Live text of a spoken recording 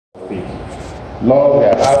Lord, we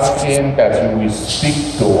are asking that you will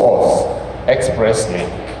speak to us expressly,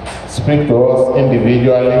 speak to us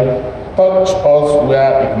individually, touch us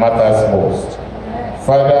where it matters most.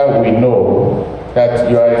 Father, we know that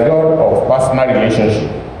you are a God of personal relationship.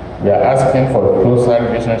 We are asking for a closer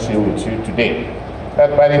relationship with you today.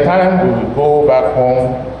 That by the time we will go back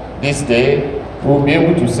home this day, we will be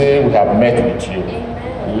able to say we have met with you.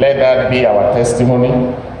 Amen. Let that be our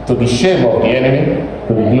testimony to the shame of the enemy,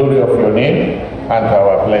 to the glory of your name, and to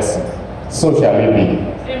our blessing. So shall it be.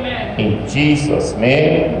 Amen. In Jesus'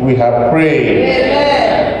 name we have prayed.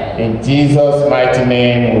 Amen. In Jesus' mighty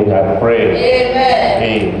name we have prayed. Amen.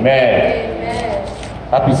 Amen. Amen.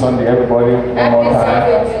 Happy Sunday, everybody. One more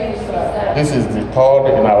time. This is the third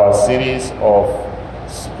in our series of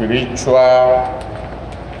spiritual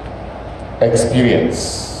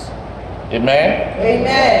experience. Amen.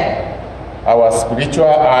 Amen. Our spiritual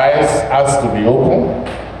eyes has to be open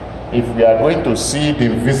if we are going to see the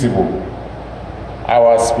invisible.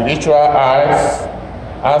 Our spiritual eyes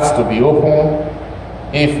has to be open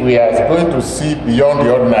if we are going to see beyond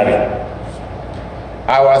the ordinary.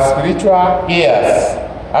 Our spiritual ears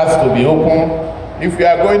has to be open if we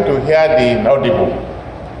are going to hear the inaudible.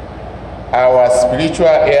 Our spiritual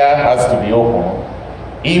ear has to be open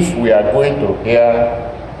if we are going to hear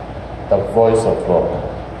the voice of God,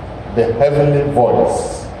 the heavenly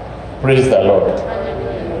voice. Praise the Lord.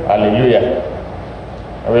 Hallelujah. Hallelujah.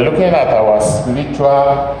 And we're looking at our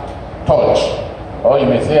spiritual touch, or you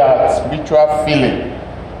may say our spiritual feeling.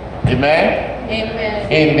 Amen?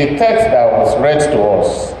 Amen. In the text that was read to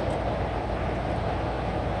us,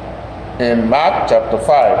 in Mark chapter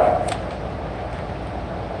 5,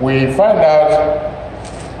 we find out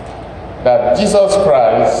that Jesus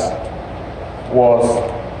Christ was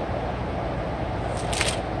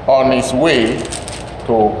on his way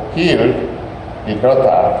to heal the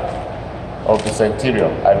daughter of the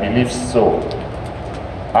centurion, I believe so.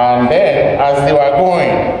 And then, as they were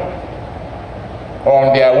going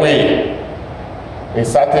on their way, a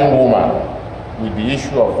certain woman with the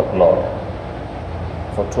issue of the blood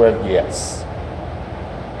for 12 years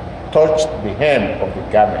touched the hem of the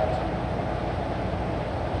garment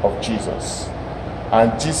of Jesus,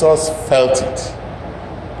 and Jesus felt it.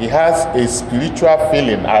 He has a spiritual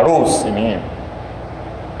feeling arose in him.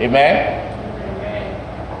 Amen?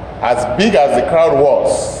 As big as the crowd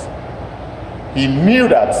was, he knew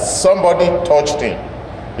that somebody touched him.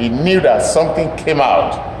 He knew that something came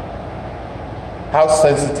out. How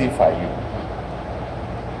sensitive are you?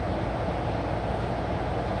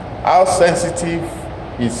 How sensitive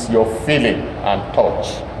is your feeling and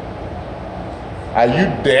touch? Are you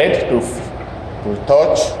dead to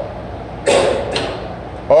touch?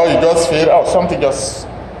 Or you just feel, oh, something just,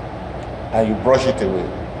 and you brush it away?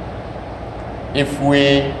 If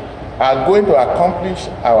we are going to accomplish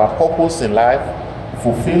our purpose in life,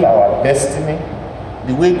 fulfill our destiny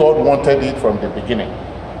the way God wanted it from the beginning.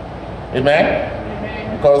 Amen?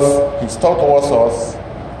 Amen. Because his thought towards us,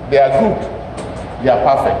 they are good, they are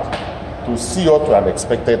perfect, to see us to an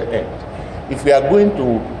expected end. If we are going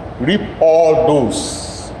to reap all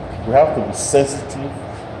those, we have to be sensitive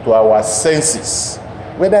to our senses,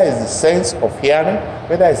 whether it's the sense of hearing,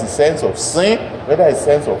 whether it's the sense of seeing, whether it's the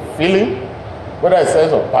sense of feeling, whether it's the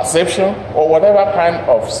sense of perception, or whatever kind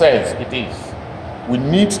of sense it is. We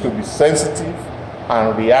need to be sensitive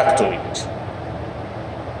and react to it.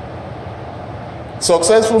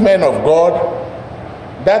 Successful men of God,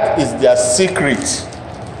 that is their secret.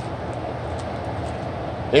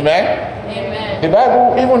 Amen? Amen. The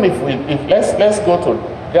Bible, even if let's go to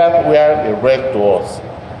that where they read to us,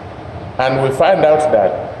 and we find out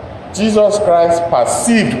that Jesus Christ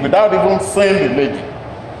perceived, without even seeing the lady,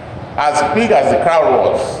 as big as the crowd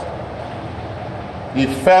was, he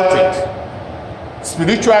felt it.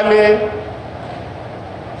 Spiritually,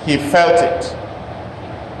 he felt it.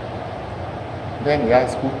 Then he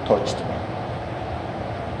asked, who touched me?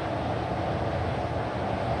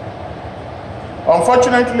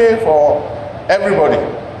 Unfortunately for everybody,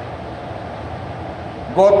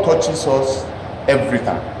 God touches us every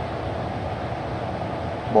time.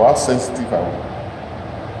 But how sensitive are we?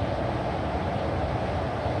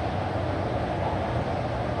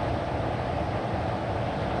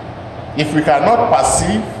 If we cannot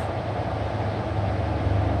perceive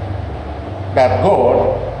that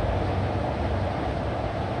God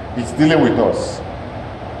is dealing with us,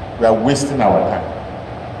 we are wasting our time.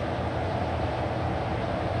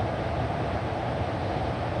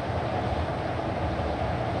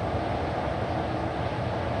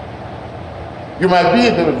 You might be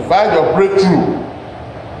in the verge of breakthrough,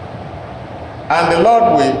 and the Lord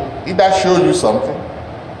will either show you something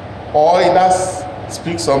or either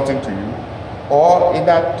speak something to you, or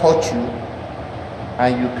either touch you,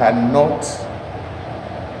 and you cannot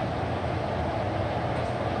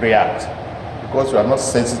react because you are not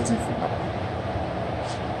sensitive enough.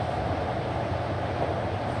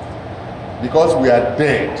 Because we are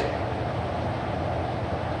dead.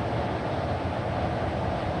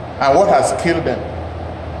 And what has killed them?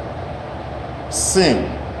 Sin.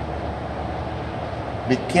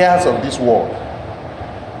 The cares of this world.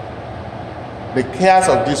 The cares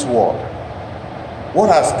of this world. What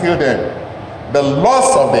has killed them? The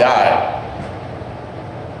lust of the eye.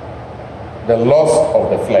 The lust of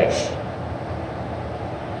the flesh.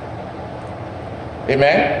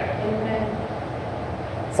 Amen? Amen.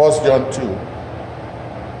 1 John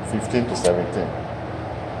 2, 15 to 17.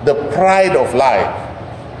 The pride of life.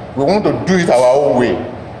 We want to do it our own way.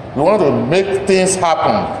 We want to make things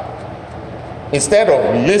happen instead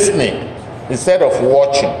of listening, instead of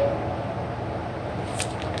watching,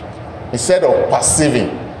 instead of perceiving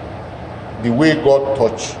the way God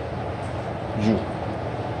touched you.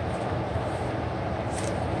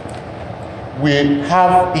 We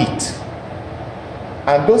have it.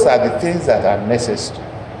 And those are the things that are necessary.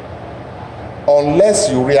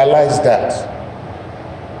 Unless you realize that,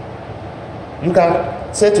 you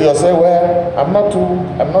can say to yourself, well, I'm not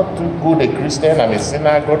too good a Christian, I'm a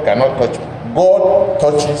sinner, God cannot touch me. God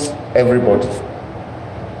touches everybody.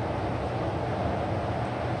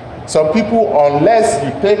 Some people, unless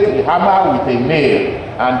you take a hammer with a nail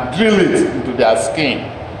and drill it into their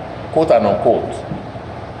skin, quote and unquote,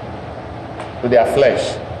 to their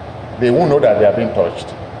flesh, they won't know that they are being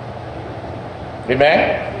touched.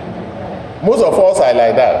 Amen? Most of us are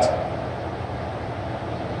like that.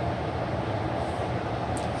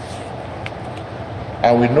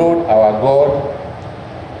 And we know our God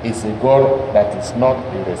is a God that is not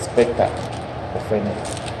a respecter of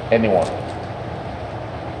anyone.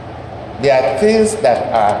 There are things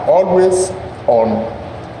that are always on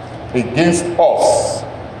against us.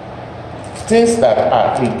 Things that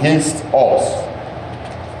are against us,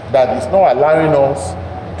 that is not allowing us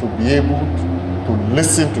to be able to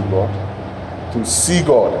listen to God, to see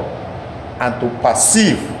God, and to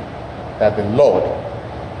perceive that the Lord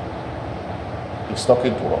is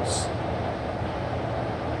talking to us.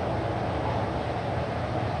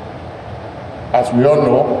 As we all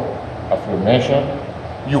know, as we mentioned,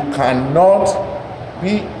 you cannot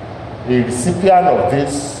be a recipient of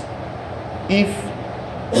this if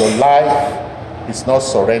your life is not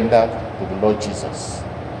surrendered to the Lord Jesus.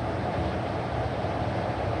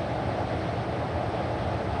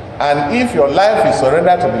 And if your life is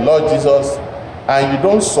surrendered to the Lord Jesus and you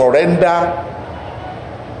don't surrender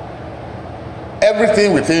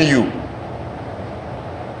everything within you,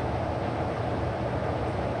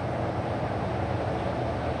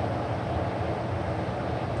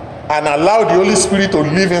 and allow the Holy Spirit to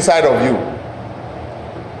live inside of you,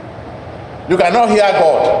 you cannot hear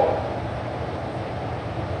God.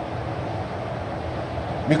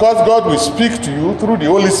 Because God will speak to you through the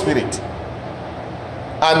Holy Spirit.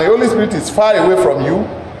 And the Holy Spirit is far away from you,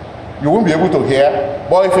 you won't be able to hear.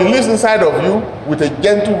 But if He lives inside of you with a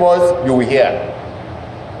gentle voice, you will hear.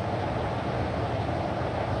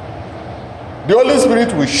 The Holy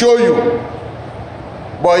Spirit will show you.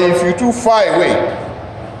 But if you're too far away,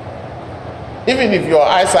 even if your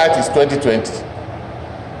eyesight is 20/20,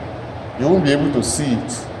 you won't be able to see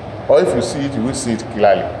it. Or if you see it, you will see it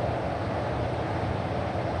clearly.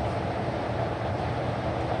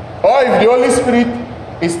 Or if the Holy Spirit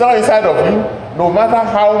is not inside of you, no matter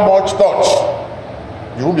how much touch,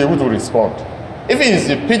 you won't be able to respond. Even if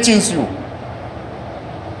He pinches you,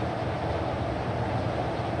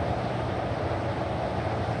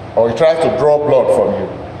 or He tries to draw blood from you.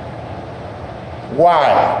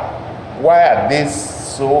 Why? Why are these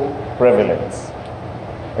so prevalent?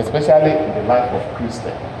 Especially in the life of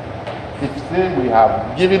Christians. If say we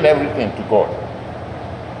have given everything to God,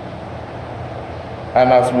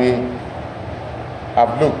 and as we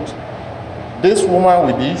have looked, this woman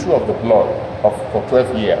with the issue of the blood for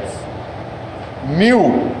 12 years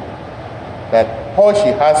knew that all she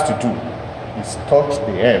has to do is touch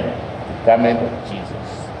the hem of the garment of Jesus.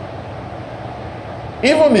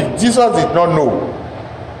 Even if Jesus did not know,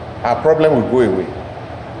 our problem will go away.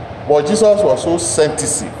 But Jesus was so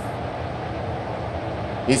sensitive.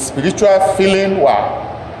 His spiritual feeling were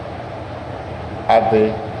at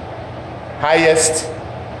the highest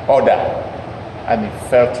order, and he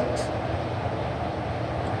felt it.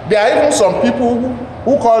 There are even some people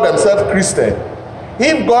who call themselves Christian.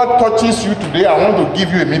 If God touches you today, I want to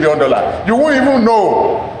give you $1 million, you won't even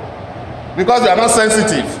know, because you are not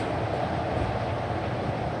sensitive.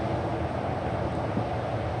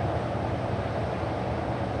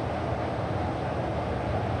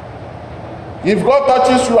 If God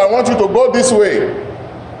touches you, I want you to go this way.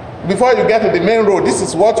 Before you get to the main road, this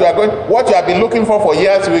is what you have been looking for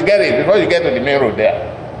years, you will get it before you get to the main road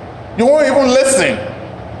there. You won't even listen.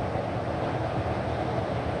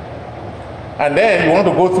 And then you want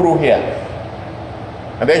to go through here.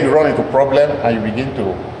 And then you run into problem and you begin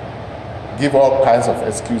to give all kinds of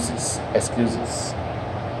excuses.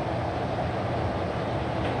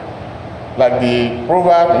 Like the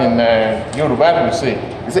proverb in Yoruba will say,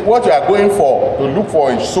 what you are going for, to look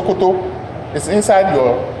for in Sokoto, is inside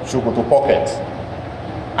your Sokoto pocket.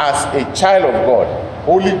 As a child of God,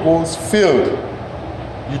 Holy Ghost filled,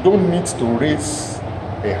 you don't need to raise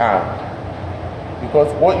a hand. Because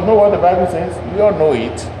you know what the Bible says? We all know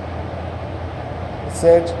it. It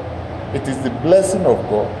said, it is the blessing of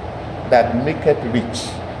God that maketh rich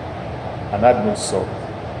and add no sorrow.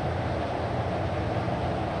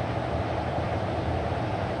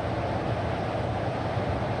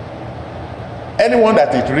 Anyone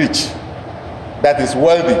that is rich, that is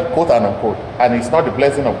wealthy, quote and unquote, and it's not the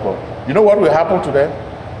blessing of God, you know what will happen to them?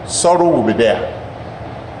 Sorrow will be there.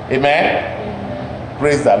 Amen? Amen.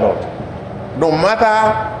 Praise the Lord. No matter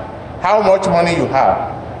how much money you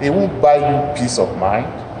have, it won't buy you peace of mind.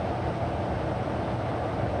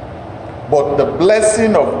 But the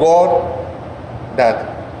blessing of God that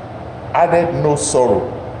added no sorrow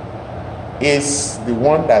is the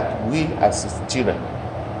one that we as his children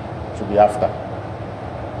should be after.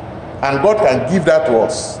 And God can give that to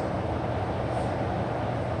us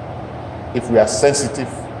if we are sensitive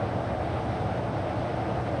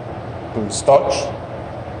to his touch.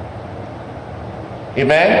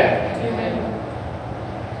 Amen? Amen.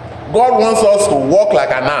 God wants us to walk like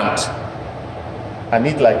an ant and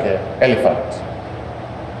eat like an elephant.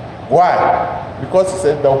 Why? Because he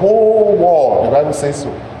said the whole world, the Bible says so.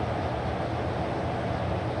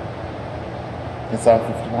 In Psalm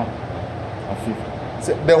 51 and 50. He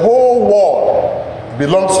said, the whole world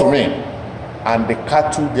belongs to me, and the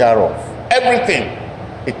cattle thereof. Everything,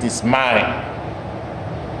 it is mine.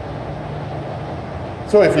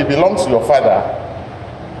 So if it belongs to your father,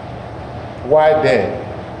 why then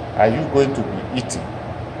are you going to be eating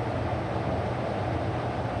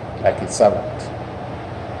like a servant?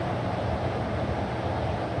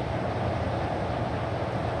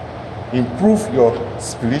 Improve your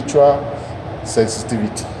spiritual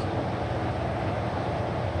sensitivity.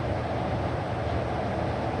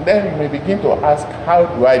 Then you may begin to ask, how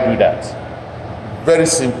do I do that? Very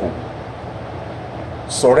simple.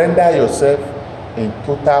 Surrender yourself in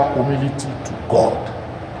total humility to God.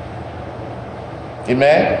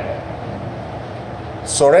 Amen?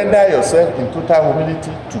 Surrender yourself in total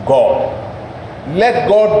humility to God. Let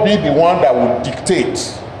God be the one that will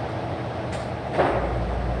dictate.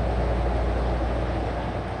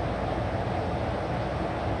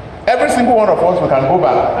 Every single one of us, we can go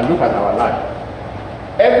back and look at our life.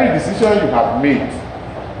 Every decision you have made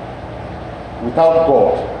without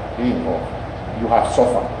God being involved, you have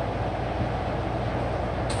suffered.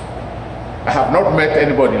 I have not met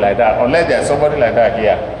anybody like that, unless there's somebody like that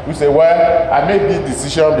here who say, well, I made this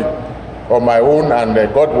decision on my own and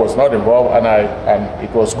God was not involved and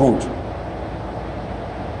it was good.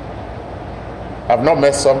 I've not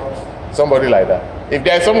met somebody like that. If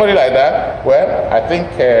there's somebody like that, well, I think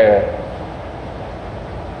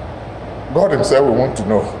God himself will want to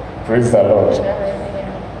know. Praise the Lord.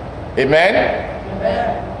 Amen?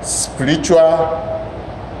 Amen. Spiritual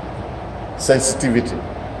sensitivity,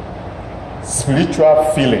 spiritual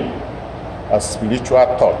feeling, a spiritual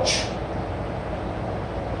touch.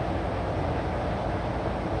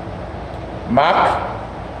 Mark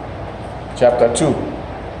chapter 2.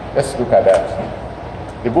 Let's look at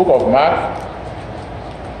that. The book of Mark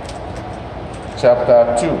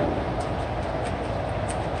chapter 2.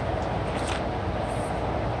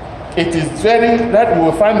 It is that you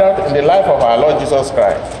will find out in the life of our Lord Jesus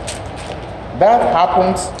Christ. That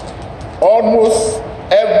happens almost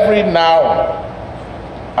every now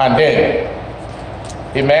and then.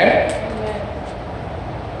 Amen? Amen.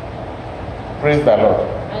 Praise the Lord.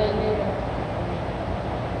 Amen.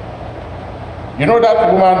 You know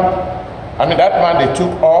that woman, that man they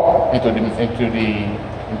took up in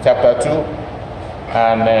chapter 2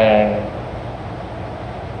 and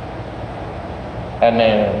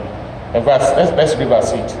let's read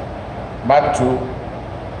verse 8. Mark 2,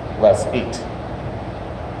 verse 8.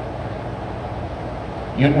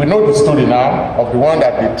 We know the story now of the one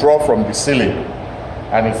that they threw from the ceiling,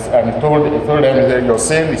 and he told them, your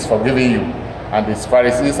sin is forgiven you. And the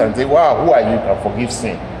Pharisees and say, wow, who are you can forgive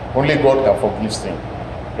sin? Only God can forgive sin.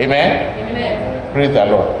 Amen? Amen. Praise the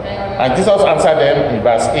Lord. Amen. And Jesus answered them in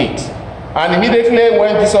verse 8. And immediately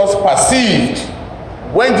when Jesus perceived,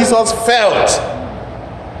 when Jesus felt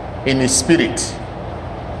in his spirit,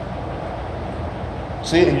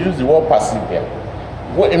 see, he used the word perceive here.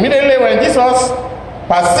 Immediately when Jesus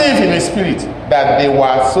perceived in his spirit that they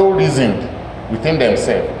were so reasoned within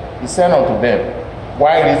themselves, he said unto them,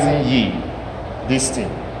 why reason ye this thing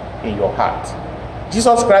in your heart?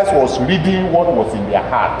 Jesus Christ was reading what was in their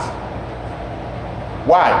heart.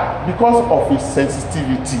 Why? Because of his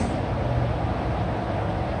sensitivity.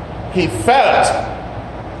 He felt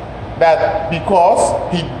that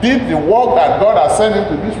because he did the work that God has sent him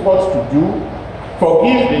to this world to do,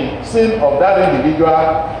 forgive the sin of that individual,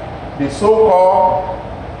 the so-called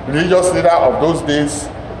religious leader of those days,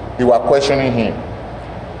 they were questioning him.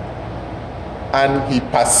 And he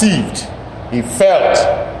perceived, he felt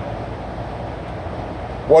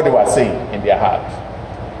what they were saying in their heart.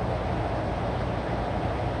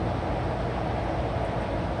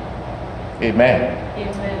 Amen.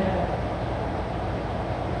 Amen.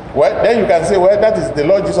 Well, then you can say, well, that is the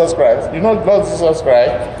Lord Jesus Christ. You know, Lord Jesus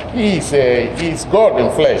Christ, he is God in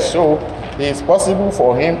flesh. So it is possible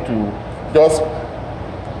for him to just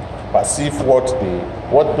perceive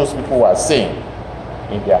what those people were saying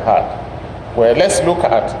in their heart. Well, let's look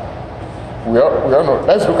at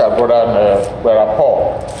let's look at Brother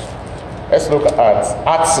Paul. Let's look at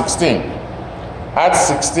Acts 16. Acts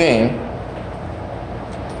 16,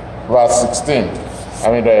 verse 16.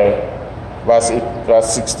 Verse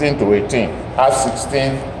 16 to 18. Acts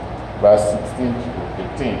 16, verse 16 to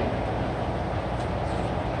 18.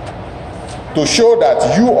 To show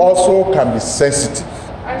that you also can be sensitive.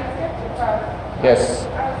 And it came to pass, Yes.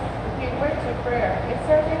 as he went to prayer, a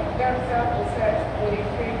certain damsel possessed with a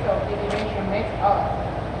spirit of divination met up,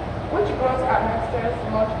 which brought her masters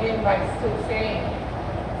much gain by saying,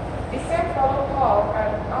 he sent follow Paul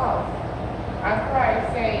and us, and cried,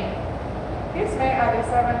 saying, these men are the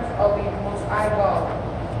servants of the Most High God,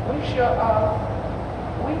 which show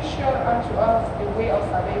unto us the way of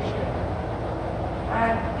salvation.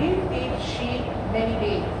 And this did she many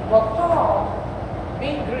days. But Paul,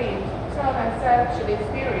 being grieved, turned and said to the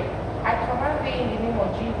Spirit, I command thee in the name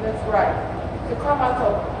of Jesus Christ to come out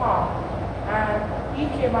of Paul. And he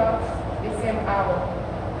came out the same hour.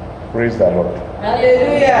 Praise the Lord.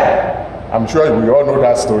 Hallelujah. I'm sure we all know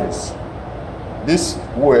that stories. This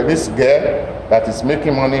girl that is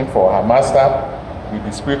making money for her master with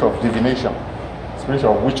the spirit of divination, spirit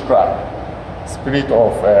of witchcraft, spirit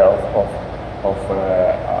of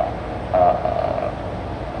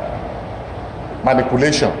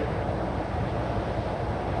manipulation,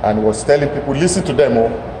 and was telling people, listen to them, oh,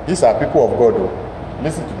 these are people of God, oh,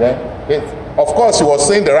 listen to them. Yes. Of course, he was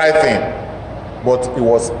saying the right thing, but he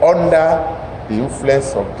was under the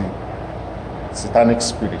influence of the satanic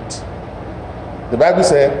spirit. The Bible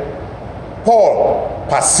said Paul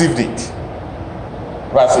perceived it.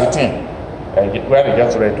 Verse 18, where he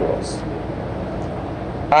just read to us.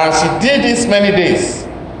 And she did this many days.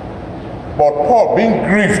 But Paul, being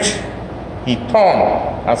grieved, he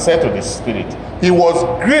turned and said to the spirit. He was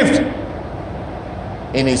grieved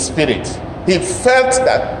in his spirit. He felt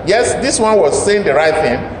that, yes, this one was saying the right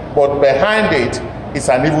thing, but behind it is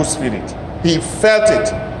an evil spirit. He felt it.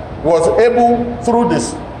 He was able, through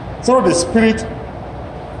the spirit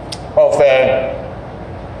of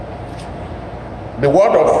the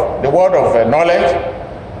word of knowledge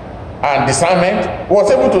and discernment, was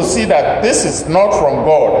able to see that this is not from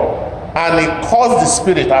God, and he caused the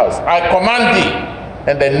spirit out. I command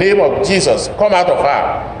thee in the name of Jesus, come out of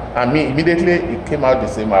her. And immediately it came out the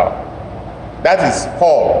same hour. That is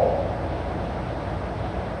Paul.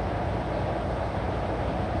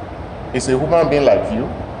 He's a human being like you.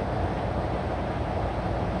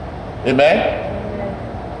 Amen.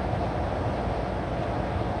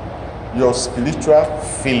 Your spiritual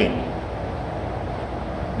feeling,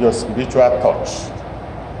 your spiritual touch,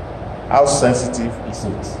 how sensitive is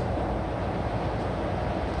it?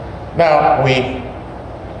 Now we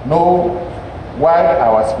know why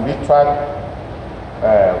our spiritual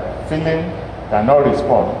feeling cannot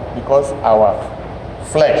respond, because our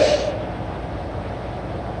flesh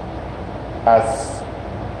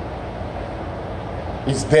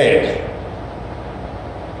is dead.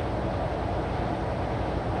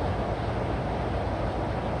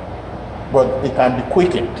 But it can be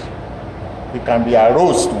quickened. It can be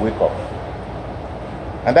aroused to wake up.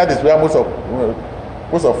 And that is where most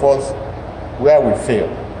of us, where we fail.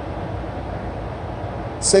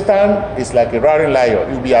 Satan is like a roaring lion.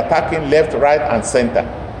 He'll be attacking left, right, and center.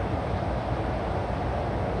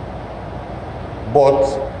 But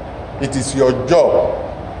it is your job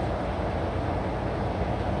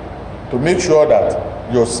to make sure that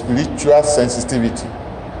your spiritual sensitivity.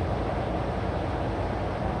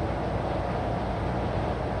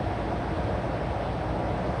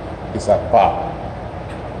 Is at par.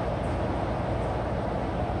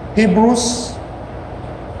 Hebrews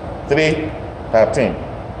 3:13.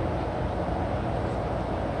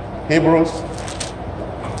 Hebrews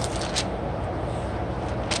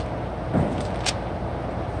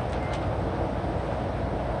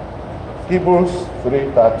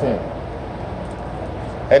 3:13.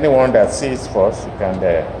 Anyone that sees first, you can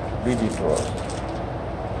read it to us.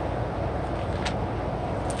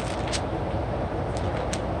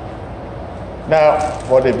 Now,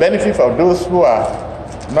 for the benefit of those who are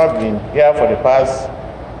not been here for the past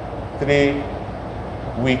 3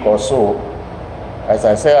 weeks or so, as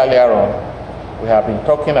I said earlier on, we have been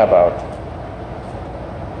talking about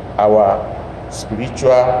our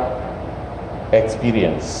spiritual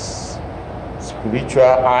experience, spiritual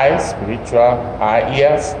eyes, spiritual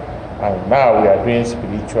ears, and now we are doing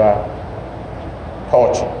spiritual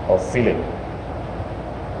touching or feeling,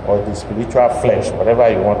 or the spiritual flesh, whatever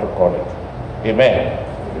you want to call it. Amen.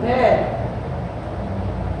 Amen.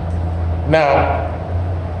 Now,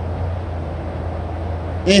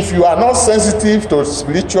 if you are not sensitive to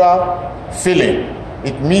spiritual feeling,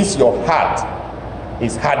 it means your heart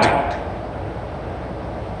is hardened.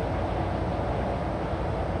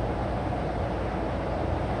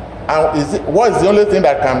 And what is the only thing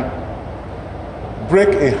that can break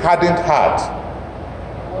a hardened heart?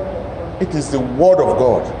 It is the word of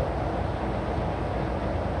God.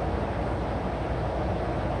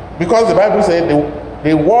 Because the Bible says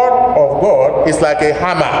the word of God is like a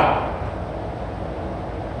hammer.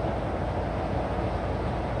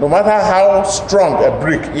 No matter how strong a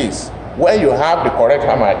brick is, when you have the correct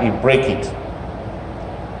hammer, it breaks it.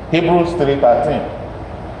 Hebrews 3:13.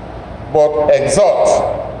 But exhort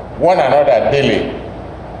one another daily.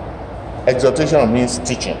 Exhortation means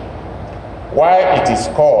teaching. Why it is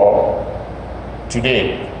called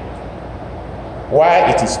today?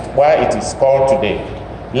 Why it is called today?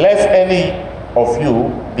 Lest any of you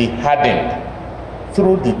be hardened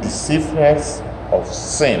through the deceitfulness of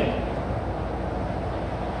sin.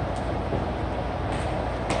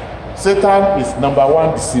 Satan is number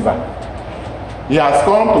one deceiver. He has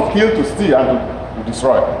come to kill, to steal, and to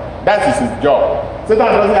destroy. That is his job. Satan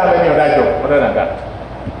doesn't have any other job other than that.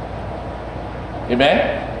 Amen?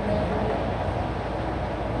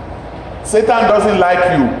 Satan doesn't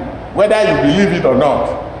like you, whether you believe it or not.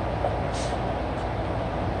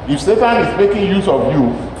 If Satan is making use of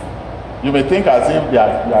you, you may think as if you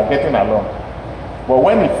are getting along. But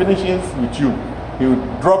when he finishes with you, he will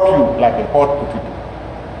drop you like a hot potato.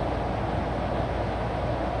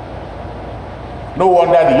 No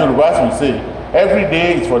wonder the Yorubas will say, every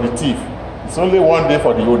day is for the thief. It's only one day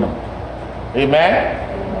for the owner. Amen?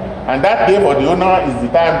 And that day for the owner is the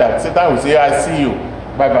time that Satan will say, I see you.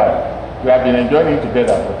 Bye-bye. We have been enjoying it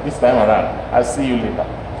together, but this time around, I'll see you later.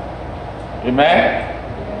 Amen?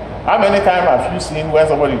 How many times have you seen when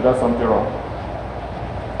somebody does something wrong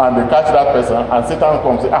and they catch that person and Satan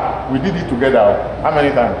comes and say, we did it together? How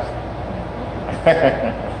many times?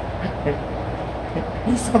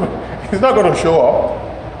 He's not going to show up.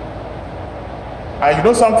 And you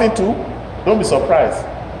know something too? Don't be surprised.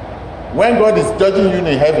 When God is judging you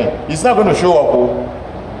in heaven, he's not going to show up.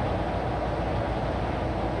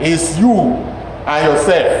 It's you and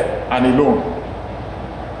yourself and alone.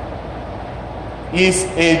 Is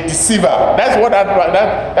a deceiver. That's what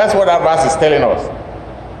that verse is telling us.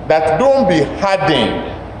 That don't be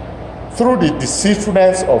hardened through the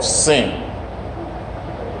deceitfulness of sin.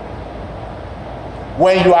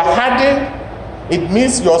 When you are hardened, it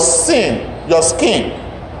means your sin, your skin,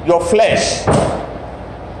 your flesh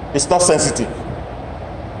is not sensitive.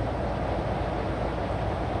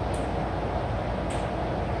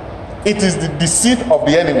 It is the deceit of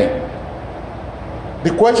the enemy. The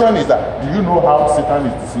question is that, do you know how Satan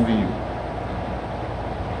is deceiving you?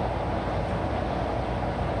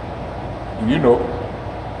 Do you know?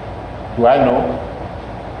 Do I know?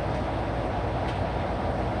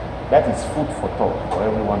 That is food for thought for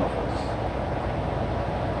every one of us.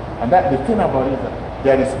 And that the thing about it is that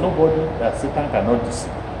there is nobody that Satan cannot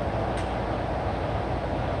deceive.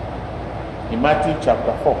 In Matthew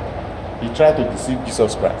chapter 4, he tried to deceive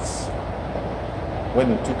Jesus Christ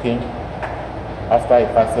when he took him after he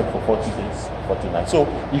fasted for 40 days, 49. So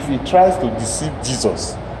if he tries to deceive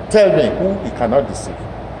Jesus, tell me who he cannot deceive.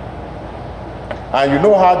 And you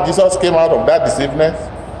know how Jesus came out of that deceiveness?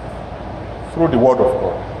 Through the word of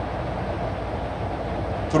God.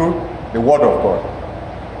 Through the word of God.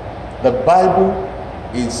 The Bible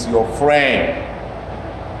is your friend.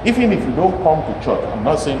 Even if you don't come to church, I'm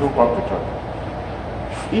not saying don't come to church.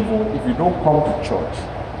 Even if you don't come to church,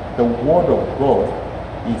 the word of God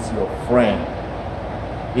is your friend.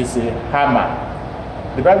 It's a hammer.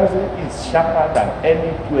 The Bible says it's sharper than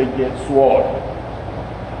any two-edged sword.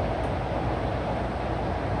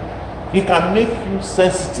 It can make you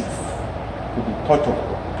sensitive to the touch of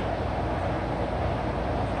God.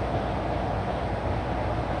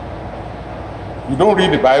 You don't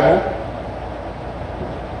read the Bible.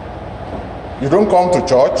 You don't come to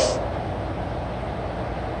church.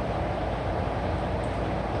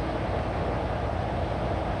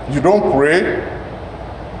 You don't pray.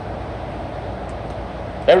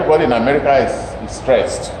 Everybody in America is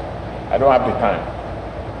stressed. I don't have the time.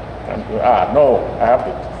 No, I have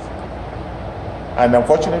it. And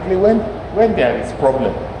unfortunately, when there is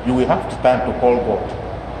problem, you will have time to call God.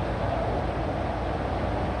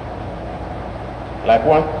 Like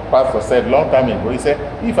one pastor said long time ago, he said,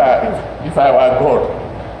 if I were God,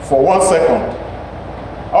 for 1 second,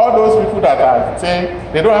 all those people that are saying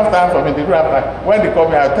they don't have time for me, they don't have time, when they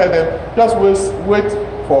come here, I'll tell them, just wait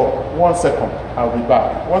for 1 second, I'll be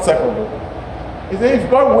back. 1 second. He said, if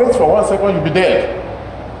God waits for 1 second, you'll be dead.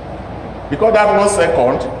 Because that 1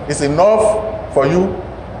 second is enough for you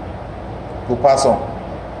to pass on.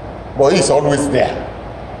 But he's always there.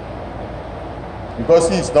 Because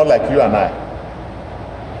he is not like you and I.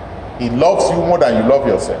 He loves you more than you love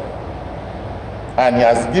yourself. And he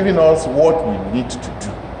has given us what we need to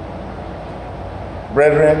do.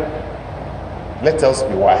 Brethren, let us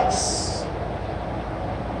be wise.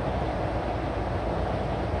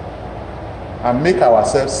 And make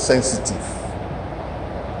ourselves sensitive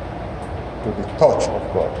to the touch of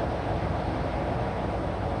God.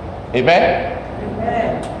 Amen?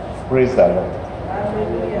 Amen. Praise the Lord.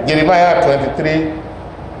 Hallelujah. Jeremiah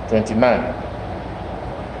 23:29.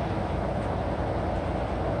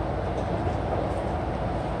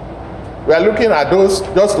 We are looking at those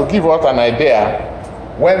just to give us an idea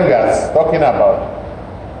when we are talking about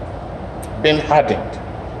being hardened.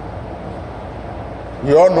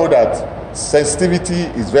 We all know that sensitivity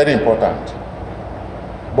is very important.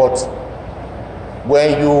 But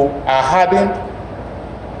when you are hardened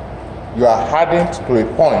to a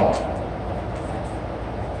point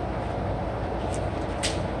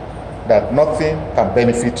that nothing can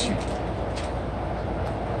benefit you.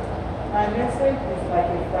 My message is like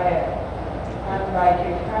a fire and like a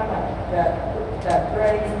hammer that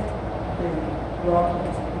breaks the rock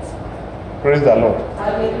into pieces. Praise the Lord.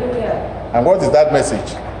 Hallelujah. And what is that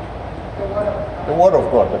message? The word of God. The word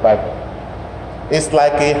of God, the Bible. It's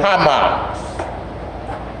like a hammer.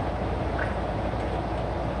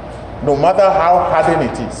 No matter how hardened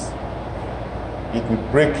it is, it will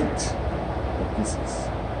break it to pieces.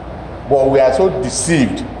 But we are so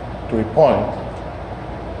deceived to a point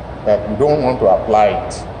that we don't want to apply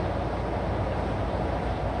it.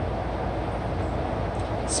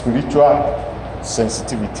 Spiritual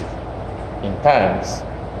sensitivity in times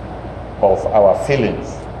of our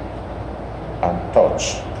feelings and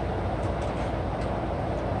touch.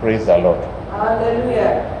 Praise the Lord.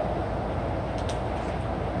 Hallelujah.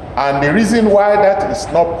 And the reason why that is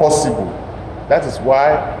not possible, that is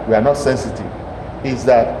why we are not sensitive, is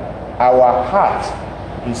that our heart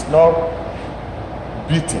is not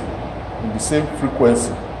beating in the same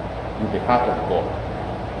frequency with the heart of God.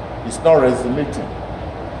 It's not resonating.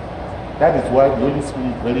 That is why the Holy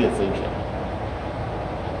Spirit is very essential.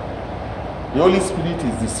 The Holy Spirit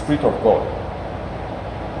is the Spirit of God.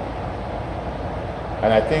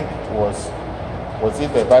 And I think was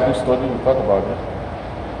it the Bible study we talked about it?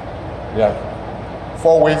 There are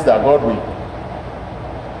 4 ways that God will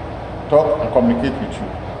talk and communicate with you.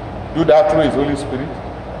 Do that through His Holy Spirit.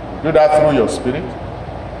 Do that through your spirit.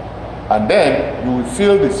 And then you will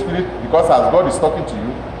feel the Spirit, because as God is talking to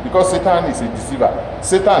you, because Satan is a deceiver.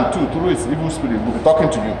 Satan too, through his evil spirit, will be talking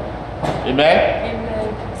to you. Amen?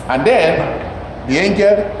 Amen. And then the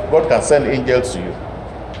angel, God can send angels to you.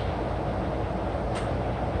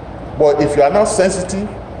 But if you are not sensitive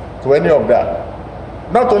to any of that,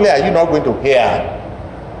 not only are you not going to hear,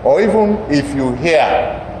 or even if you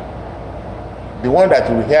hear, the one that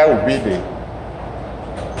you hear will be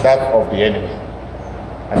that of the enemy.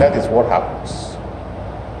 And that is what happens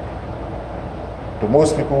to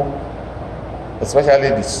most people, especially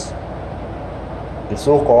the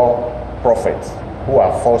so-called prophets, who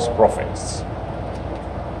are false prophets.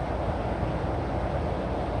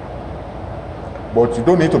 But you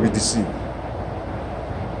don't need to be deceived.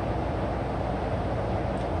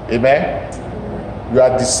 Amen? You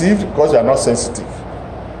are deceived because you are not sensitive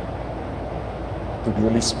to the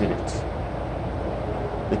Holy Spirit.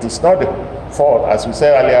 It is not the fault, as we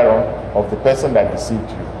said earlier on, of the person that deceived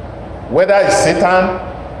you. Whether it's Satan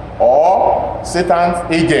or Satan's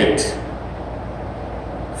agent.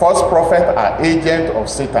 False prophets are agent of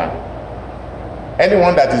Satan.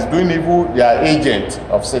 Anyone that is doing evil, they are agent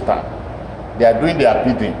of Satan. They are doing their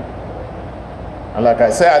bidding. And like I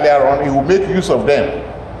said earlier on, he will make use of them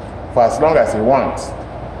for as long as he wants.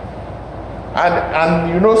 And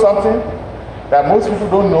you know something that most people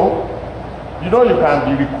don't know? You know you can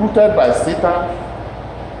be recruited by Satan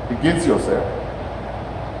against yourself.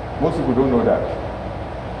 Most people don't know that.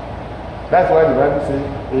 That's why the Bible says,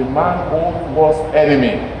 a man's own worst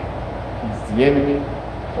enemy is the enemy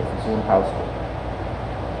of his own household.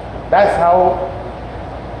 That's how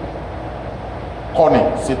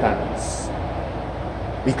cunning Satan is.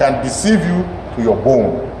 He can deceive you to your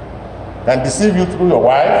bone. Can deceive you through your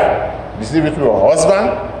wife, deceive you through your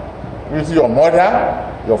husband, through your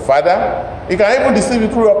mother, your father. He can even deceive you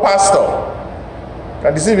through your pastor. He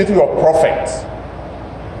can deceive you through your prophet.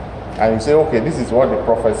 And you say, okay, this is what the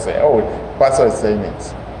prophet said. Oh, the pastor is saying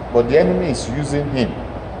it. But the enemy is using him.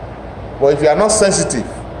 But if you are not sensitive,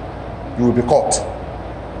 you will be caught.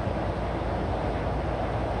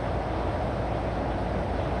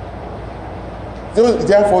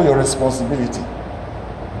 Therefore, your responsibility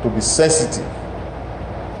to be sensitive.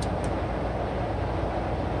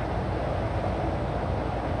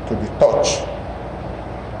 To the touch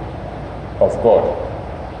of God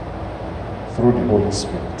through the Holy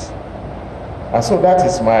Spirit. And so that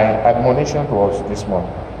is my admonition to us this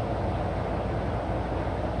morning.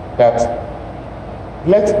 That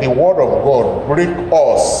let the word of God break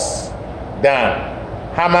us down,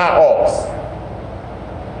 hammer us.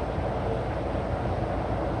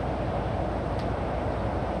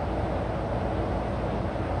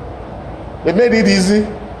 They made it easy.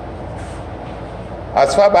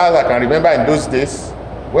 As far back as I can remember in those days,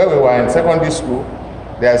 when we were in secondary school,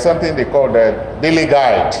 there is something they call the daily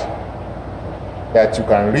guide that you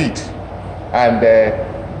can read. And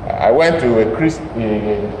I went to a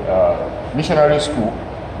missionary school.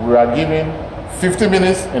 We were given 50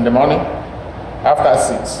 minutes in the morning after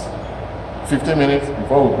 6. 50 minutes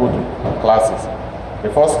before we go to classes. The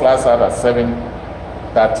first class started at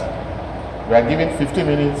 7:30. We are given 50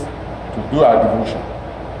 minutes to do our devotion.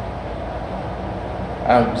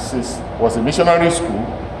 And this was a missionary school.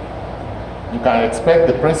 You can expect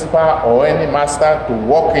the principal or any master to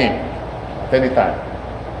walk in at any time.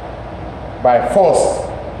 By force,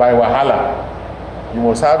 by wahala, you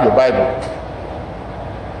must have your Bible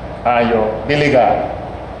and your daily guide.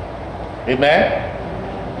 Amen?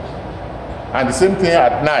 And the same thing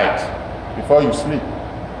at night before you sleep.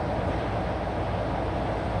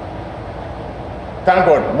 Thank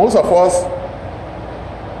God, most of us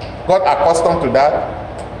got accustomed to that.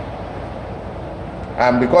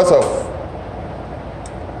 And because of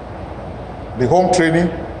the home training,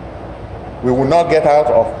 we will not get out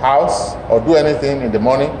of house or do anything in the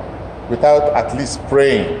morning without at least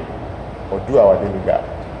praying or do our daily guide.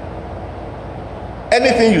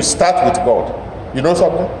 Anything you start with God, you know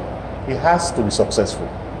something? It has to be successful.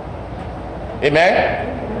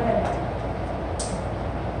 Amen?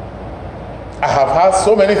 I have heard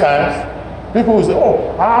so many times, people will say,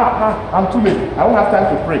 oh, I'm too late. I won't have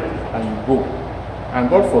time to pray. And you go. And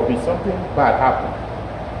God forbid, something bad happens.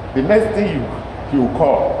 The next thing you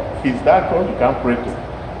call is that God you can't pray to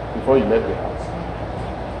before you left the house.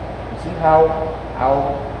 You see how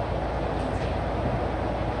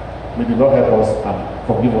may the Lord help us and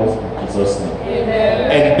forgive us in Jesus' name.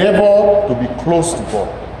 Amen. Endeavor to be close to God.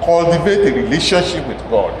 Cultivate a relationship with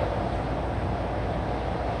God.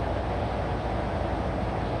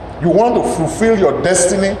 You want to fulfill your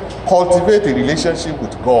destiny, cultivate a relationship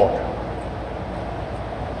with God.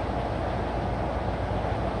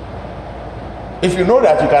 If you know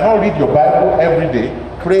that you cannot read your Bible every day,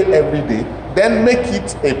 pray every day, then make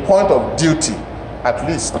it a point of duty at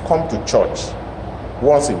least to come to church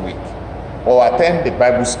once a week or attend the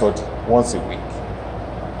Bible study once a week.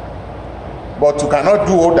 But you cannot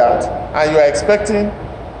do all that and you are expecting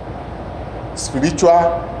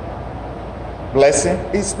spiritual blessing.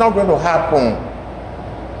 It's not going to happen.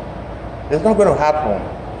 It's not going to happen.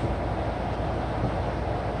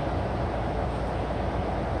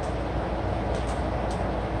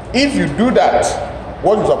 If you do that,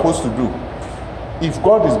 what you're supposed to do, if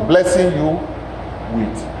God is blessing you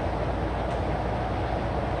with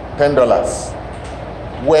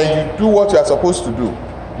 $10, when you do what you are supposed to do,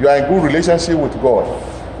 you are in good relationship with God.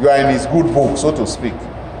 You are in His good book, so to speak.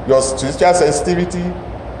 Your spiritual sensitivity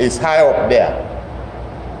is high up there.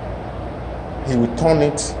 He will turn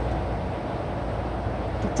it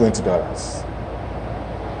to $20.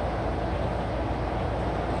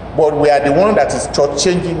 but we are the one that is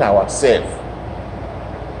changing ourselves.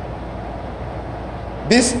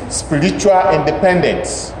 This spiritual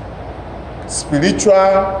independence,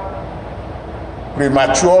 spiritual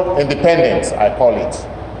premature independence, I call it,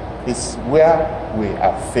 is where we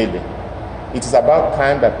are failing. It is about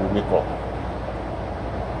time that we wake up.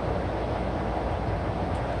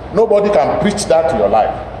 Nobody can preach that to your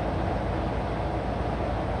life.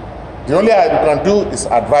 The only thing you can do is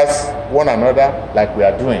advise one another like we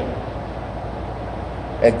are doing.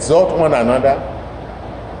 Exhort one another,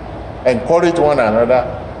 encourage one another,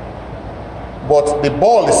 but the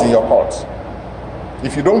ball is in your court.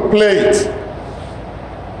 If you don't play it,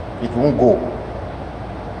 it won't go.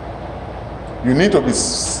 You need to be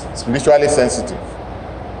spiritually sensitive.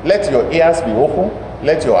 Let your ears be open,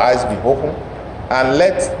 let your eyes be open, and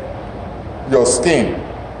let your skin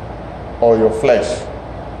or your flesh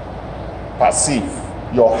perceive,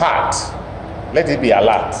 your heart, let it be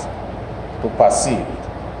alert to perceive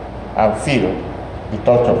and feel the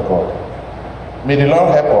touch of God. May the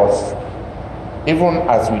Lord help us even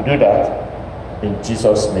as we do that, in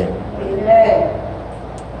Jesus' name. Amen.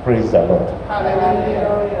 Praise the Lord.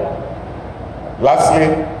 Hallelujah. Lastly,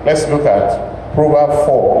 let's look at Proverbs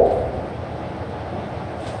 4.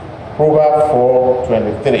 Proverbs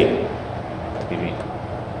 4:23.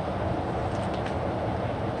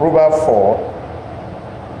 Proverbs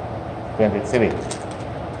 4:23.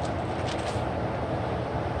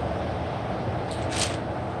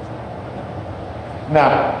 Now,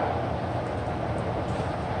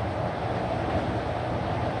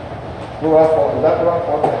 Proverbs 4, is that Proverbs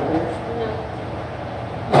 4:23?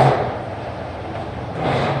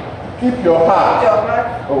 Keep your heart. Keep your heart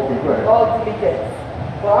Okay, go ahead. all diligence,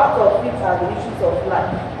 for out of it are the issues of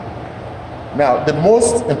life. Now, the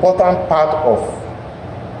most important part of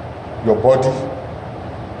your body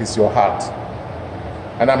is your heart.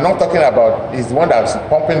 And I'm not talking about, it's the one that's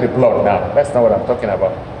pumping the blood now. That's not what I'm talking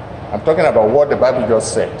about. I'm talking about what the Bible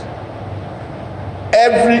just said.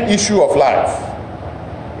 Every issue of life,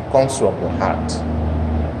 it comes from your heart.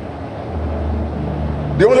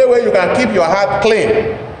 The only way you can keep your heart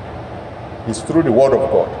clean is through the Word of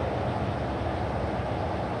God.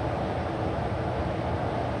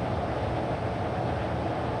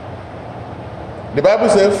 The Bible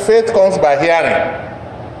says faith comes by hearing,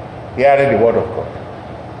 hearing the Word of God.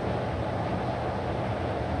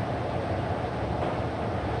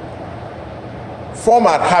 Form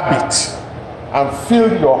a habit and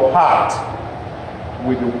fill your heart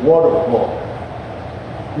with the Word of God,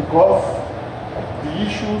 because the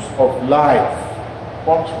issues of life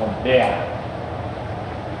comes from there.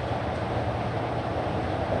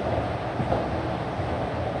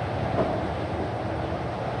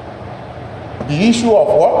 The issue of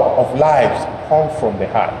what? Of life comes from the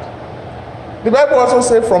heart. The Bible also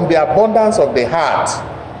says from the abundance of the heart,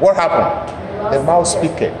 what happened? The mouth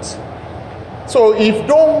speaketh. So if you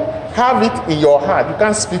don't have it in your heart, you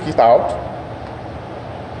can't speak it out.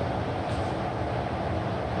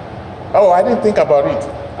 Oh, I didn't think about it.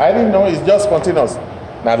 I didn't know it's just continuous.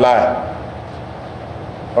 Not lie.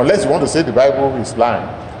 Unless you want to say the Bible is lying.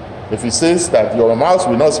 If it says that your mouth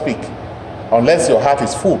will not speak unless your heart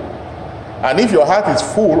is full. And if your heart is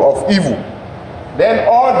full of evil, then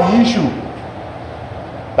all the issue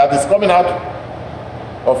that is coming out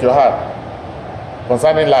of your heart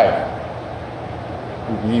concerning life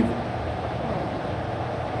will be evil.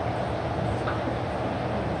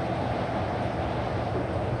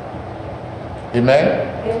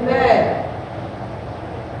 Amen? Amen.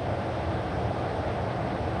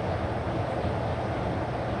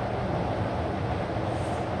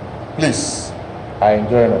 Please, I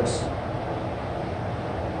enjoy us.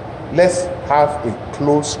 Let's have a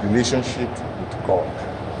close relationship with God.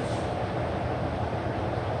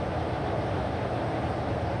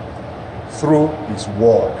 Through His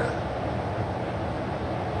Word.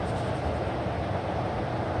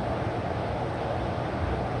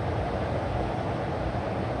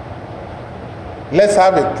 Let's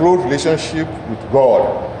have a close relationship with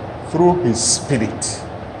God through His Spirit.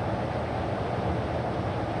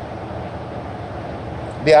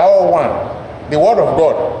 They are all one. The Word of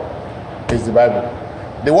God is the Bible.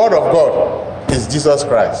 The Word of God is Jesus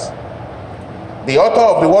Christ. The author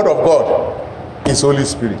of the Word of God is Holy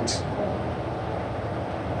Spirit.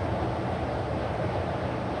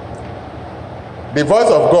 The voice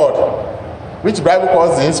of God, which the Bible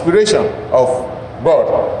calls the inspiration of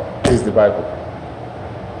God, is the Bible.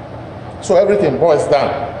 So everything boils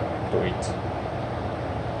down to it.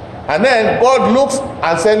 And then God looks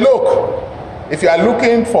and said, look, if you are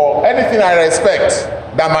looking for anything I respect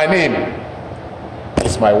than my name,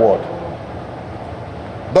 is my word.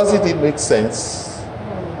 Doesn't it make sense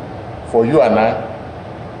for you and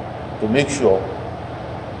I to make sure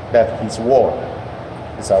that his word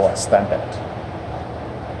is our standard?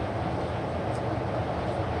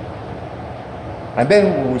 And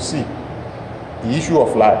then we will see the issue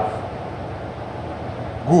of life.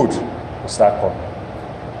 Good will start coming.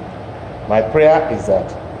 My prayer is that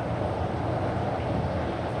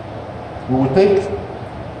we will take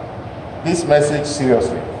this message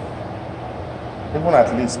seriously, even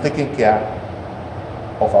at least taking care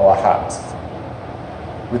of our hearts.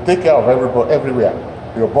 We take care of everybody, everywhere.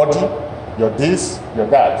 Your body, your this, your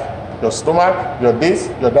that. Your stomach, your this,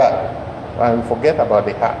 your that. And we forget about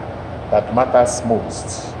the heart that matters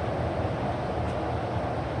most.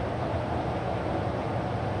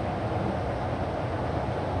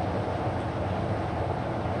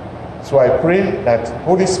 So I pray that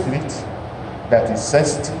Holy Spirit that is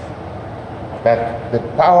sensitive, that the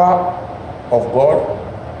power of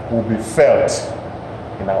God will be felt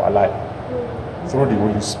in our life through the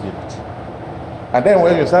Holy Spirit. And then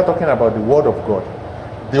when you start talking about the Word of God,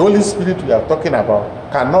 the Holy Spirit we are talking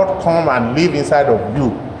about cannot come and live inside of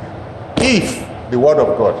you if the Word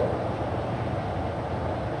of God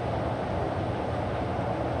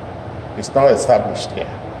is not established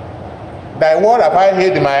here. Thy word have I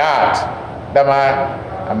hid in my heart, that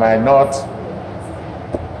I might not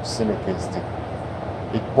sin against it.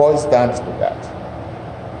 It boils down to that.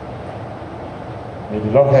 May the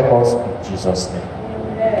Lord help us in Jesus' name.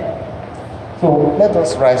 Amen. So let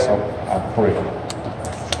us rise up and pray.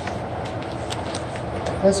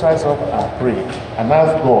 Let's rise up and pray and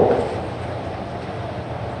ask God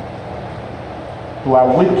to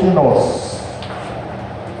awaken us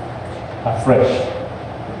afresh.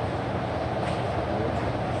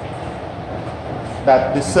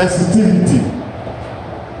 That the sensitivity,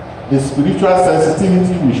 the spiritual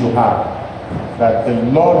sensitivity we should have, that the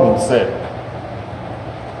Lord himself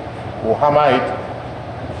will hammer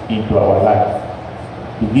it into our life,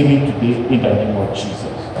 beginning today in the name of Jesus.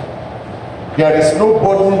 There is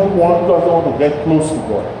nobody who doesn't want to get close to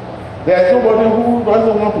God. There is nobody who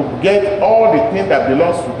doesn't want to get all the things that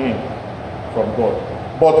belongs to him from God.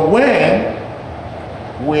 But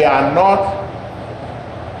when we are not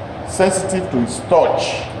sensitive to his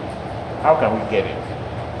touch, how can we get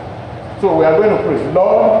it? So we are going to pray.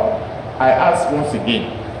 Lord, I ask once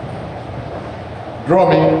again, draw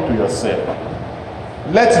me to yourself.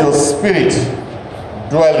 Let your spirit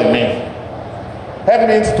dwell in me. Help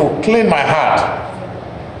me to clean my heart.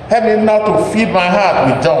 Help me not to feed my heart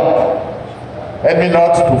with junk. Help me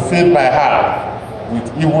not to feed my heart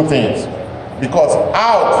with evil things. Because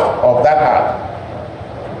out of that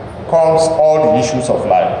heart comes all the issues of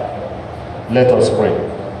life. Let us pray.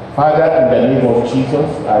 Father, in the name of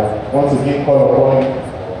Jesus, I once again call upon you.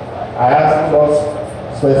 I ask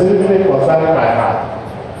us specifically concerning my heart.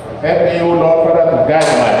 Help me, O Lord, Father, to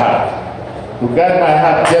guide my heart. To guide my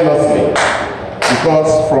heart jealously.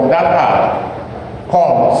 Because from that heart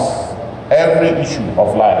comes every issue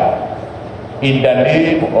of life. In the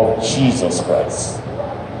name of Jesus Christ.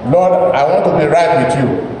 Lord, I want to be right with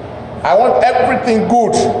you. I want everything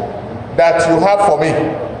good that you have for me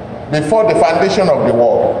before the foundation of the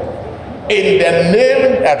world. In the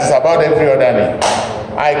name that is above every other name,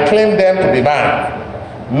 I claim them to be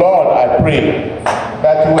mine. Lord, I pray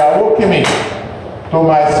that you awaken me to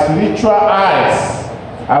my spiritual eyes,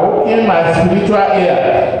 awaken my spiritual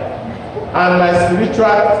ear, and my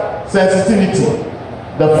spiritual sensitivity,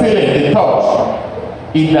 the feeling, the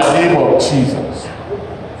touch, in the name of Jesus.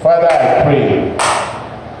 Father, I pray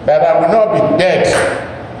that I will not be dead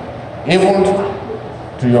even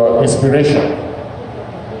to your inspiration.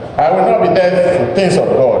 I will not be dead to things of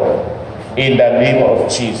God, in the name of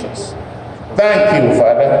Jesus. Thank you,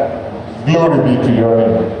 Father. Glory be to your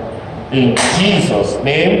name. In Jesus'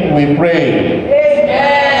 name we pray.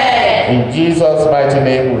 Amen. In Jesus' mighty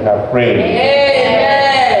name we have prayed.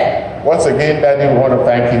 Amen. Once again, Daddy, we want to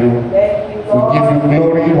thank you. We give you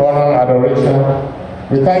glory, honor, adoration.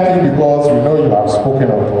 We thank you because we know you have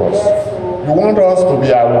spoken unto us. You want us to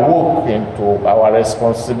be awoke into our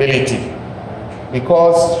responsibility,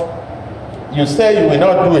 because you say you will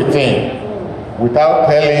not do a thing without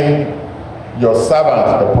telling your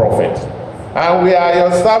servant, the prophet. And we are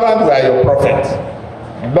your servant, we are your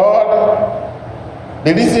prophet. Lord,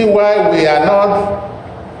 the reason why we are not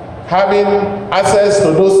having access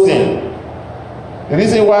to those things, the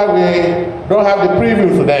reason why we don't have the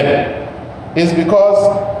preview to them, is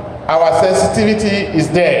because our sensitivity is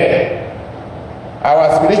dead.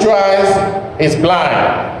 Our spiritual eyes is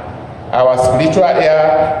blind. Our spiritual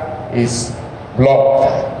ear is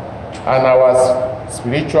blocked. And our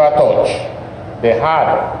spiritual touch the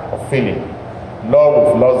hard of feeling.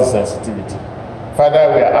 Lord, we've lost the sensitivity.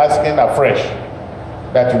 Father, we are asking afresh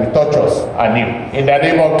that you will touch us anew. In the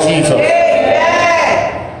name of Jesus. Amen.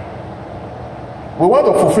 We want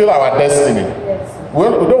to fulfill our destiny. Yes. We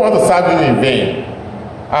don't want to serve you in vain.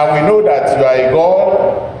 And we know that you are a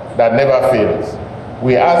God that never fails.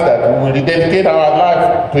 We ask that we will dedicate our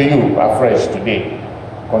life to you afresh today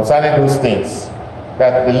concerning those things.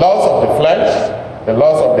 That the loss of the flesh, the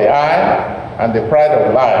loss of the eye, and the pride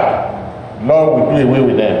of life, Lord, will do away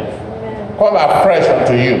with them. Amen. Come afresh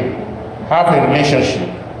unto you. Have a relationship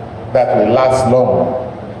that will last long.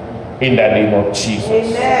 In the name of Jesus.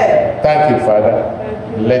 Amen. Thank you, Father.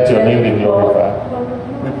 Thank you. Let your name be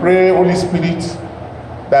glorified. We pray, Holy Spirit,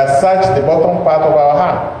 that search the bottom part of our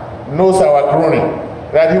heart, knows our groaning,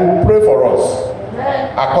 that He will pray for us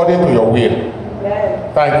Amen. according to your will.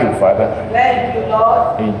 Amen. Thank you, Father. Thank you,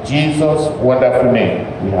 Lord. In Jesus' wonderful name,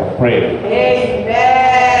 we have prayed.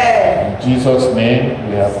 Amen. In Jesus' name,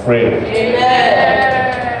 we have prayed. Amen.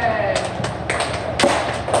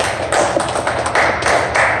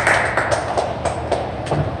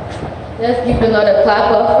 Let's give the Lord a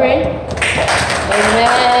clap offering.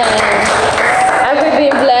 Amen. Have we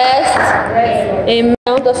been blessed? Amen.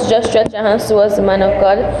 I want us to just stretch our hands towards the man of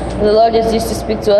God. The Lord is used to speak to us.